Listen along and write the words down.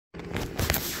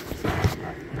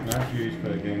not huge,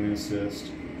 but a ganglion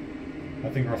cyst. I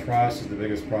think arthritis is the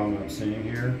biggest problem I'm seeing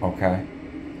here. Okay.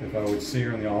 If I would see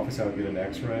her in the office, I would get an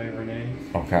x-ray of her knee.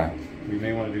 Okay. We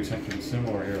may want to do something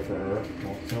similar here for her.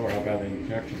 We'll tell her how bad the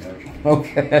injection hurts.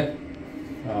 Okay.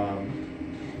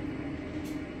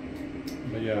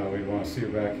 But yeah, we'd want to see her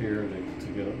back here to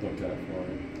get it looked at for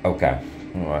her. Okay.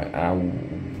 All right. I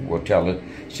will tell her.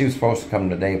 She was supposed to come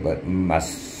today, but my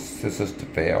sister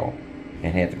fell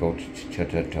and had to go to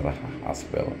the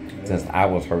hospital since I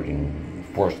was hurting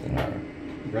worse than her.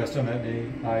 Rest on that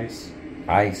knee, ice.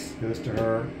 Ice. Give this to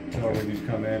her. Tell her when you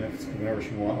come in whenever she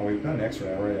wants. Oh, we've got an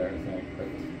x-ray already, I think. But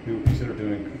we would consider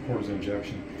doing a cortisone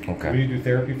injection. Okay. Will you do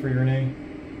therapy for your knee?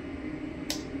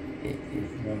 You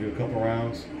want to do a couple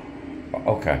rounds?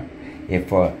 Okay. If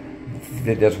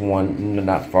there's one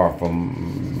not far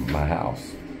from my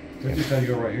house. Let's just have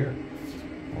you go right here.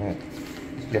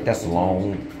 That's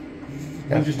long.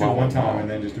 Then just do it one time and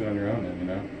then just do it on your own then, you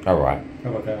know? All right. How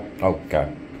about that?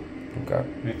 Okay. Okay.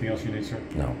 Anything else you need, sir?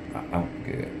 No, I'm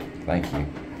good. Thank you.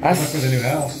 Good luck with the new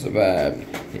house. Survived.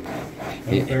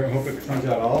 I hope it turns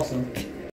out awesome.